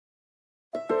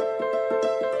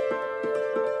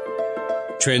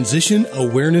Transition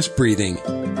Awareness Breathing.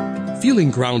 Feeling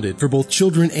grounded for both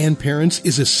children and parents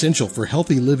is essential for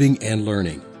healthy living and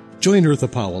learning. Join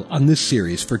Eartha Powell on this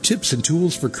series for tips and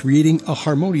tools for creating a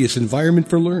harmonious environment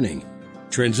for learning.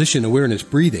 Transition Awareness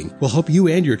Breathing will help you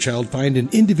and your child find an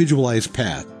individualized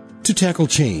path to tackle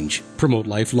change, promote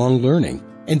lifelong learning,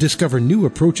 and discover new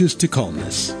approaches to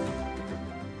calmness.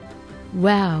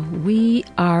 Well, we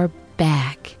are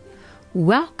back.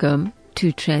 Welcome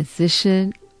to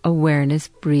Transition Awareness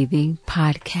Breathing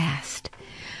Podcast.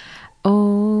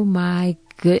 Oh my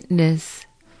goodness,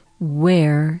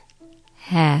 where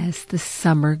has the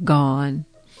summer gone?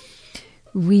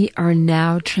 We are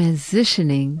now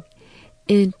transitioning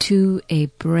into a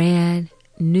brand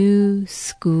new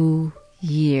school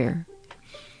year.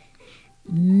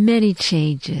 Many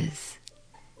changes.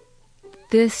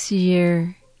 This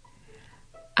year,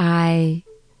 I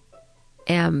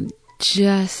am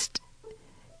just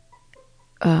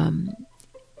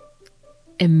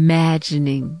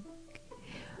imagining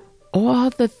all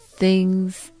the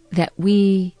things that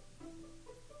we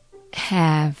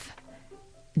have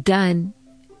done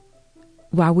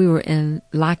while we were in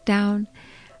lockdown.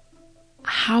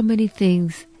 How many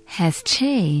things has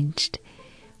changed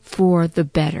for the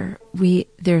better?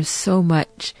 There's so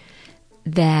much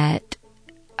that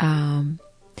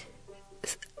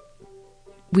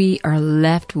we are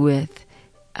left with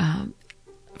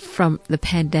from the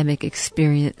pandemic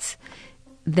experience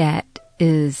that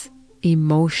is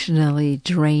emotionally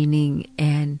draining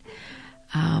and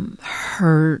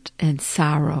hurt and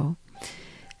sorrow.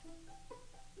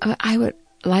 I would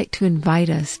like to invite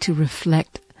us to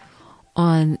reflect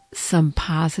on some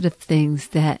positive things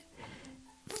that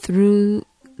through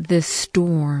this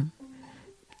storm,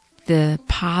 the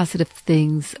positive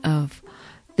things of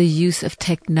the use of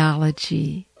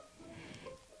technology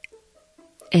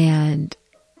and,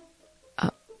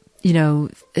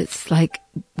 it's like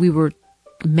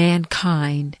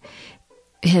mankind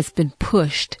has been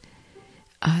pushed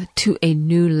to a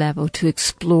new level to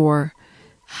explore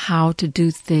how to do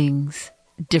things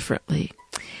differently.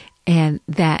 And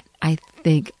that, I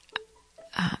think,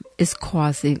 is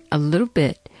causing a little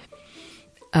bit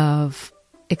of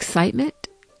excitement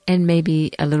and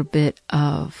maybe a little bit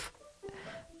of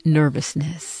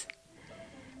nervousness.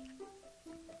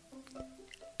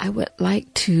 I would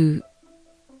like to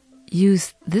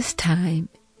use this time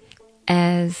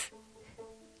as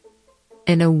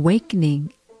an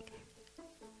awakening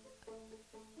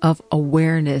of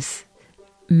awareness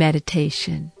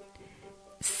meditation.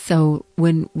 So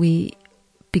when we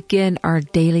begin our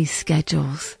daily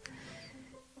schedules,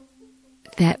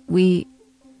 that we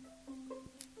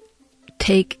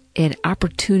take an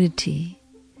opportunity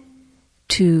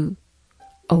to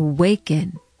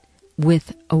awaken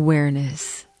with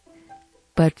awareness.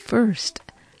 But first,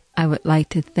 I would like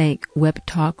to thank Web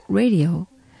Talk Radio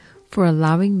for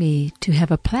allowing me to have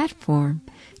a platform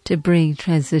to bring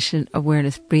Transition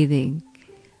Awareness Breathing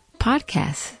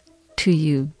podcasts to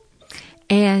you.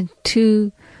 And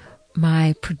to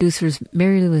my producers,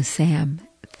 Mary Lou and Sam,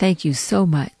 thank you so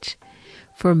much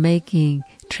for making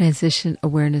Transition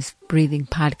Awareness Breathing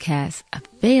podcasts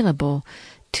available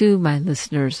to my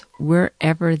listeners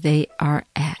wherever they are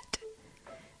at.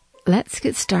 Let's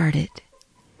get started.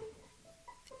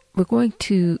 We're going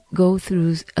to go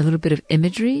through a little bit of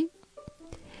imagery,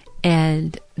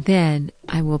 and then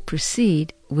I will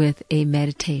proceed with a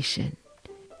meditation.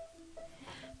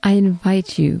 I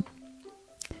invite you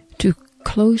to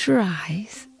close your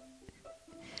eyes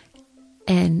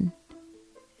and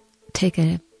take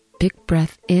a big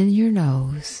breath in your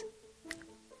nose,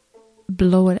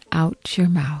 blow it out your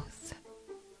mouth,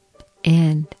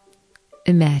 and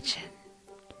imagine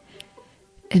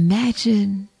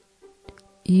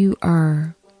you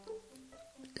are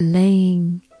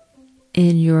laying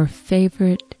in your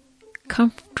favorite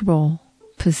comfortable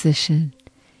position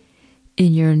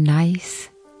in your nice,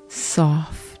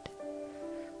 soft,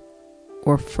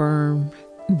 or firm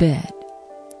bed.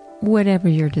 Whatever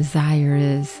your desire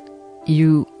is,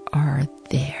 you are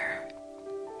there.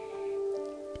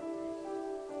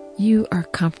 You are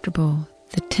comfortable.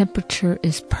 The temperature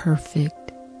is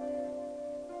perfect.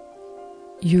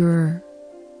 You're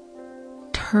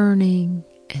turning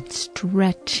and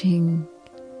stretching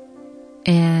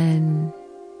and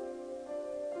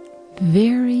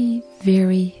very,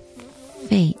 very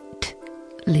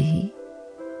faintly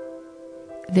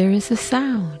there is a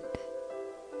sound,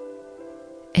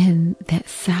 and that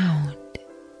sound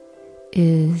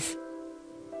is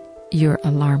your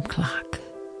alarm clock.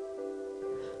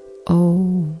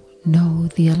 Oh no,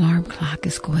 the alarm clock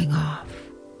is going off.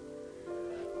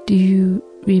 Do you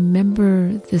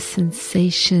remember the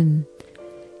sensation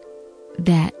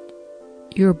that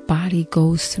your body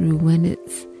goes through when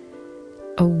it's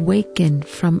awakened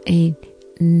from a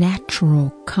natural,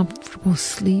 comfortable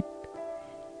sleep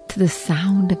to the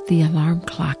sound of the alarm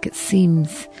clock. It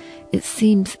seems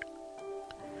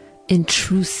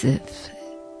intrusive.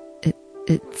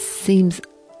 It seems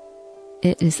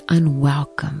it is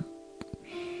unwelcome.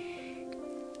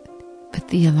 But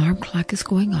the alarm clock is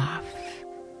going off.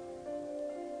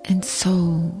 And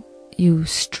so you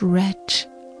stretch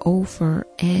over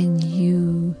and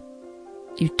you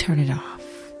turn it off.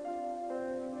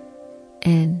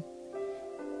 And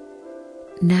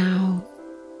now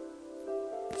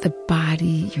the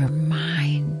body, your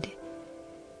mind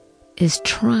is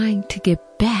trying to get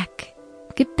back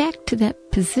to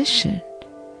that position,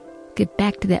 get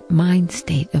back to that mind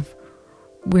state of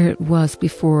where it was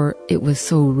before it was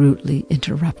so rudely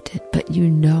interrupted. But you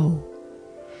know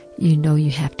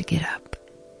you have to get up.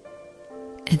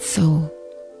 And so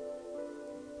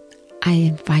I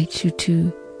invite you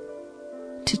to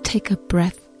take a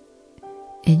breath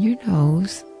in your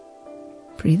nose,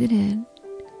 breathe it in,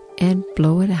 and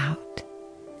blow it out.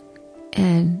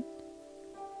 And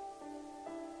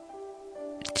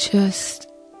just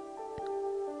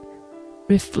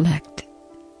reflect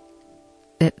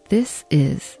that this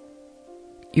is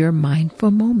your mindful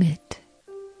moment.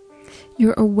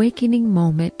 Your awakening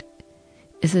moment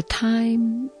is a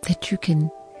time that you can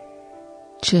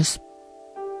just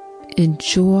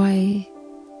enjoy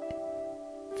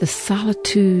the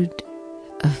solitude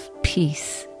of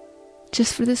peace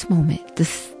just for this moment,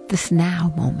 this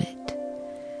now moment.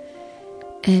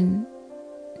 And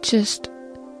just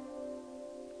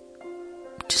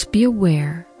be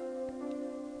aware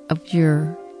of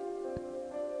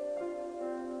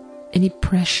any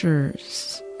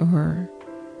pressures or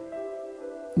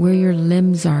where your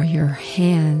limbs are, your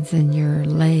hands and your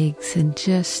legs, and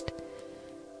just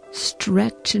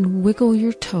stretch and wiggle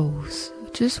your toes.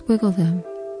 Just wiggle them.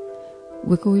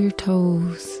 Wiggle your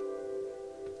toes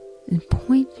and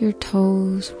point your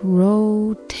toes.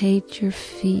 Rotate your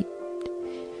feet.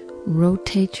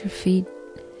 Rotate your feet.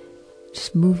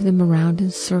 Just move them around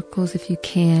in circles if you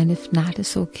can. If not,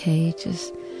 it's okay.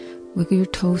 Just wiggle your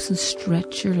toes and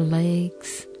stretch your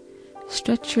legs.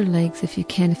 Stretch your legs if you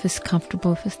can, if it's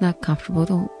comfortable. If it's not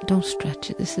comfortable, don't stretch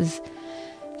it. This is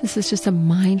just a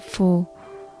mindful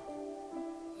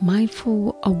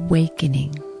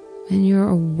awakening. And you're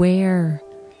aware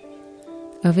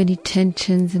of any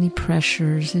tensions, any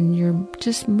pressures, and you're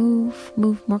just move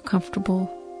more comfortable.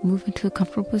 Move into a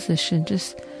comfortable position.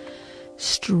 Just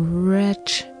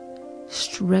stretch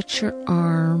your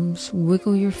arms,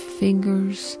 wiggle your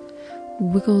fingers,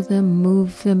 wiggle them,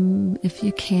 move them if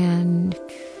you can.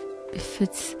 If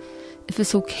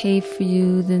it's okay for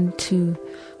you, then to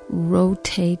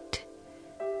rotate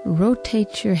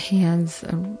your hands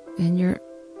and your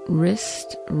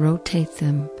wrist, rotate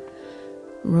them,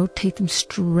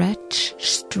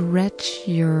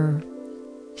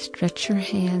 stretch your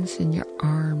hands and your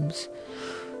arms,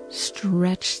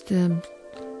 stretch them.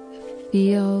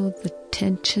 Feel the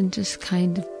tension just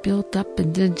kind of build up,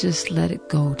 and then just let it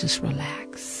go. Just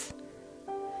relax.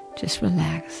 Just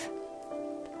relax.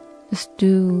 Just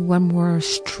do one more,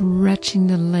 stretching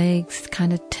the legs,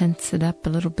 kind of tense it up a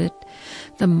little bit.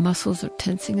 The muscles are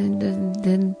tensing, and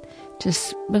then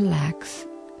just relax.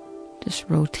 Just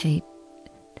rotate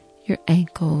your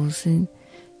ankles and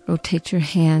rotate your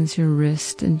hands, your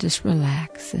wrist, and just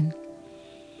relax. And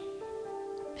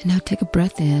now take a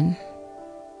breath in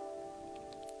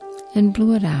and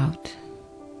blow it out.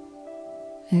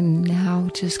 And now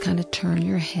just kind of turn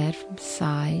your head from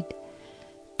side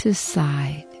to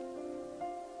side.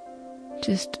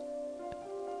 Just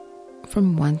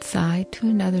from one side to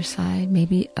another side,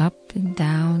 maybe up and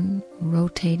down,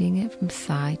 rotating it from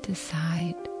side to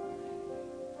side.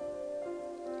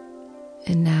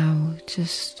 And now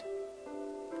just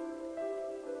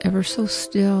ever so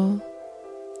still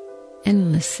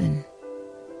and listen.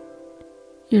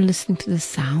 You're listening to the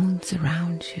sounds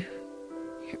around you.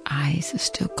 Your eyes are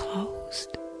still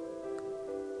closed.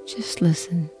 Just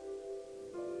listen.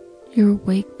 You're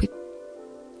awake, but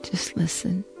just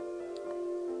listen.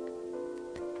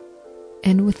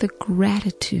 And with a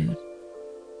gratitude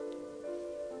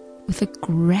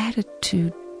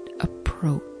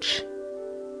approach,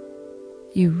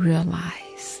 you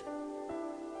realize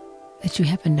that you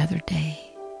have another day,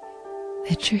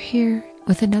 that you're here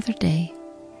with another day.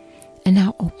 And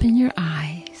now open your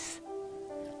eyes.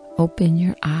 Open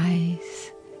your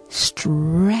eyes.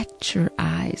 Stretch your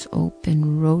eyes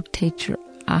open. Rotate your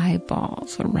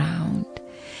eyeballs around.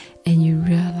 And you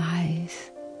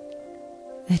realize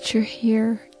that you're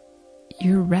here.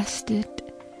 You're rested.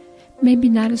 maybe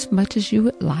not as much as you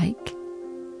would like,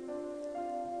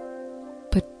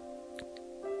 but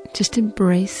just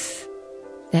embrace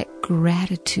that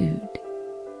gratitude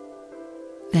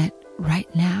that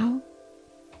right now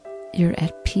you're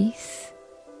at peace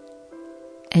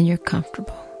and you're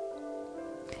comfortable.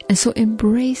 And so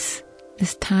embrace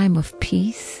this time of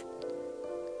peace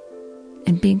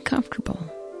and being comfortable.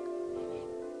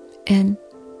 And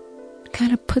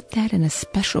kind of put that in a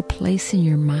special place in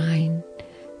your mind.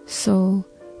 So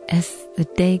as the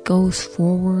day goes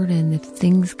forward and if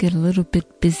things get a little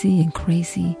bit busy and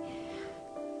crazy,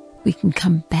 we can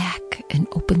come back and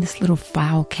open this little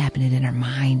file cabinet in our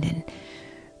mind and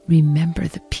remember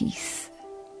the peace,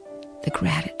 the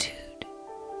gratitude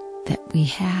that we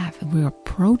have. And we're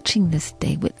approaching this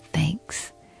day with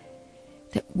thanks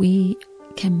that we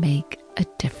can make a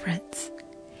difference.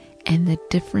 And the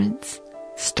difference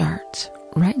starts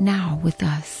right now with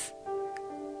us.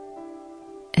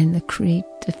 And the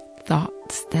creative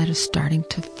thoughts that are starting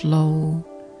to flow,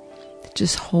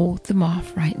 just hold them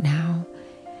off right now.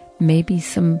 Maybe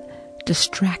some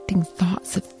distracting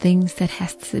thoughts of things that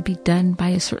has to be done by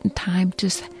a certain time.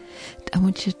 I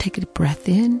want you to take a breath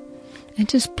in and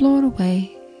just blow it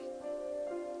away.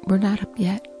 We're not up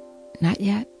yet. Not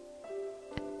yet.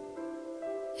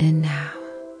 And now.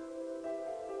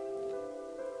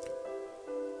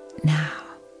 Now.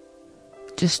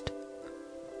 Just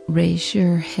raise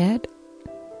your head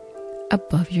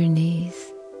above your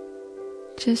knees.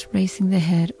 Just raising the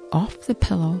head off the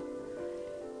pillow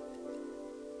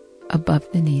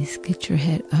above the knees. Get your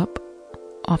head up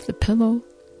off the pillow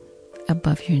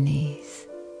above your knees.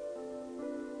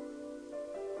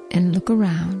 And look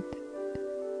around.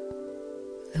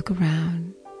 Look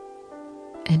around.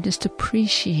 And just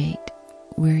appreciate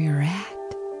where you're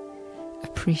at.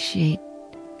 Appreciate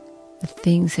the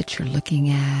things that you're looking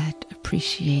at.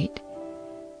 Appreciate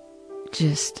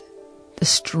just the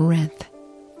strength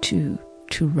to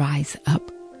rise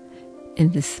up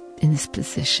in this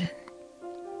position.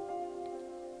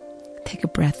 Take a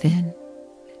breath in,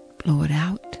 blow it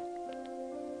out.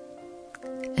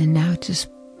 And now just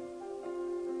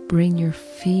bring your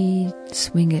feet,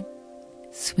 swing it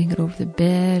over the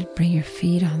bed, bring your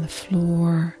feet on the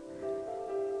floor.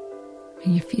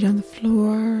 Bring your feet on the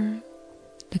floor.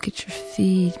 Look at your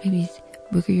feet, maybe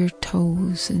wiggle your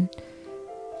toes and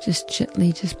just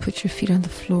gently just put your feet on the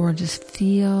floor and just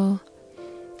feel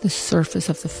the surface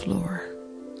of the floor.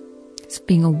 Just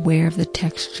being aware of the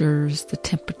textures, the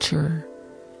temperature.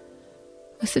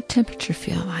 What's the temperature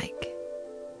feel like?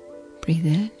 Breathe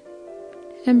in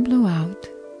and blow out.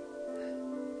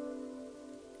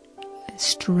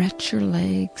 Stretch your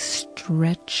legs,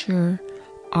 stretch your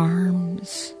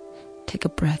arms. Take a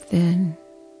breath in.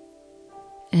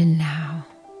 And now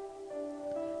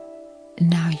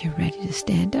you're ready to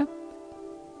stand up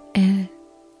and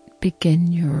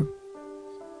begin your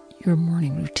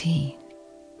morning routine.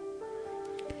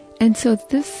 And so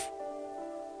this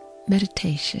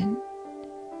meditation,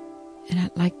 and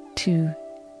I'd like to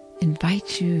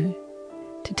invite you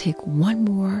to take one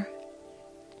more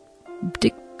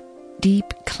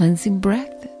deep cleansing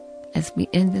breath as we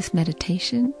end this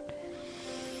meditation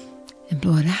and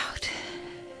blow it out.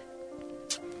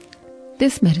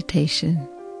 This meditation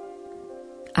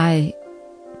I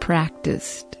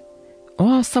practiced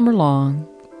all summer long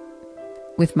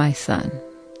with my son.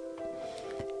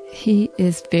 He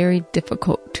is very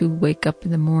difficult to wake up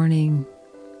in the morning,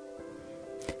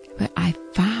 but I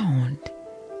found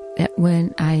that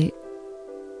when I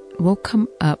woke him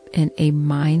up in a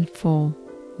mindful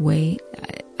way,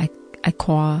 I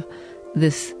call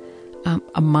this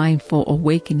a mindful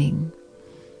awakening.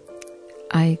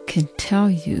 I can tell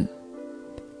you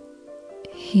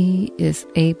he's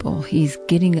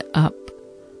getting up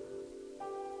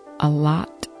a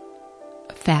lot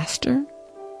faster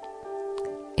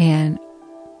and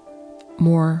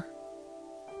more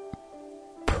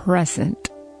present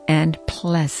and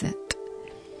pleasant.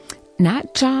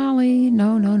 Not jolly,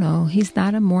 no. He's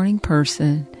not a morning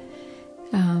person.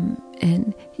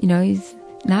 And, he's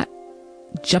not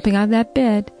jumping out of that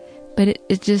bed, but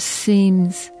it just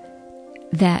seems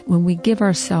that when we give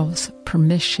ourselves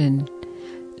permission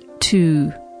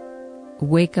to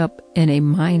wake up in a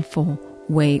mindful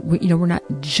way, we're not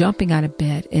jumping out of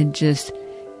bed and just,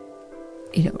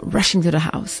 rushing to the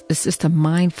house. It's just a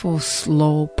mindful,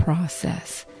 slow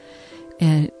process.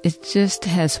 And it just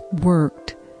has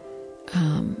worked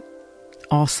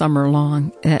all summer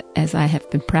long as I have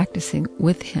been practicing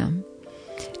with him.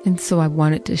 And so I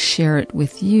wanted to share it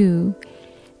with you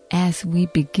as we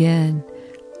begin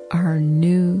our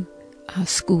new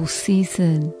school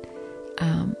season,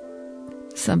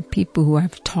 some people who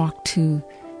I've talked to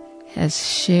has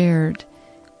shared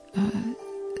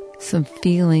some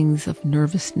feelings of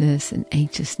nervousness and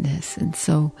anxiousness. And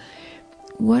so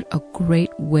what a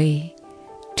great way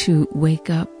to wake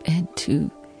up and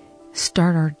to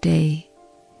start our day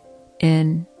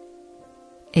in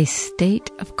a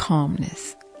state of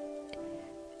calmness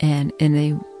and in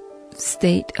a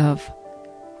state of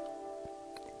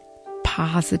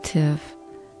positive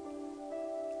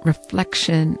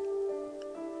reflection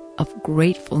of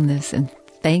gratefulness and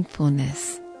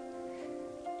thankfulness,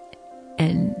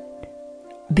 and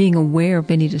being aware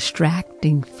of any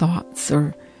distracting thoughts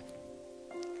or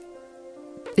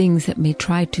things that may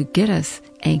try to get us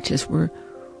anxious, where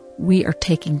we are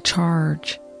taking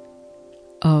charge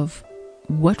of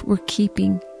what we're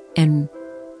keeping and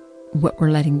what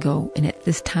we're letting go. And at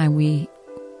this time we're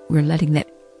letting that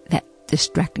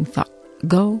distracting thought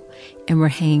go, and we're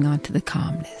hanging on to the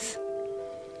calmness.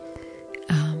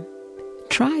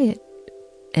 Try it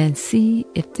and see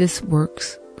if this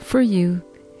works for you.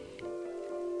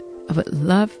 I would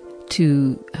love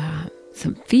to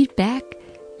some feedback.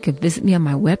 You can visit me on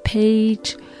my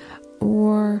webpage,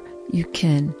 or you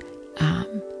can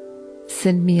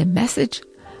send me a message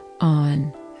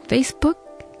on Facebook.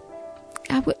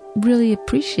 I would really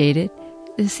appreciate it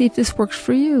to see if this works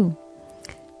for you.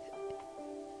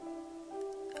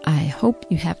 I hope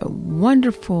you have a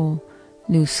wonderful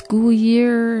new school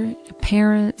year,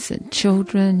 parents and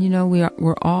children. You know,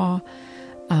 we're all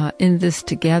in this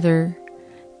together,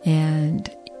 and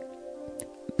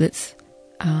let's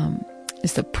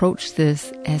approach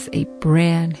this as a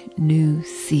brand new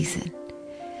season.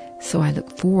 So I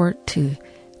look forward to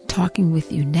talking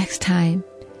with you next time.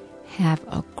 Have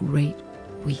a great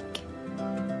week.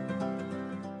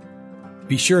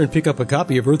 Be sure and pick up a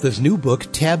copy of Eartha's new book,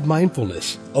 Tab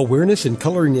Mindfulness, Awareness and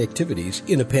Coloring Activities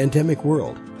in a Pandemic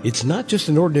World. It's not just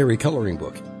an ordinary coloring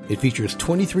book. It features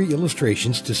 23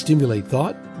 illustrations to stimulate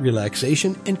thought,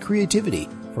 relaxation, and creativity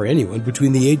for anyone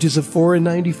between the ages of 4 and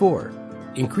 94.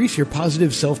 Increase your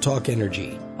positive self-talk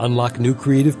energy. Unlock new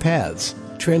creative paths.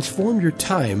 Transform your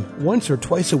time once or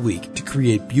twice a week to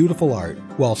create beautiful art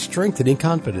while strengthening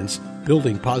confidence,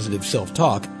 building positive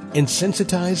self-talk, and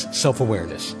sensitize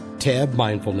self-awareness. Tab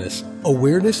Mindfulness,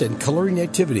 Awareness and Coloring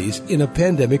Activities in a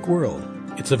Pandemic World.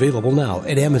 It's available now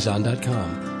at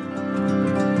Amazon.com.